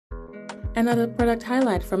Another product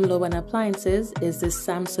highlight from Lobban Appliances is this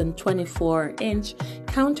Samsung 24-inch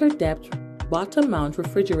counter depth bottom mount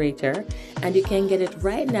refrigerator, and you can get it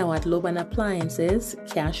right now at Lobban Appliances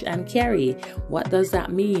cash and carry. What does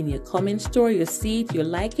that mean? You come in store, you see it, you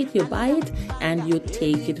like it, you buy it, and you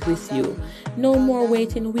take it with you. No more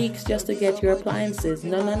waiting weeks just to get your appliances.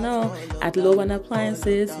 No. At Lobban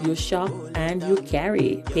Appliances, you shop and you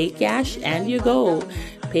carry. Pay cash and you go.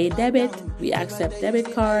 Pay debit, we accept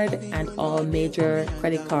debit card and all major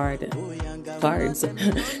credit cards.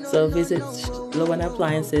 So visit Lobban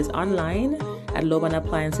Appliances online at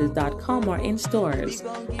lobbanappliances.com or in stores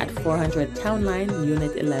at 400 Townline,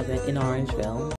 Unit 11 in Orangeville.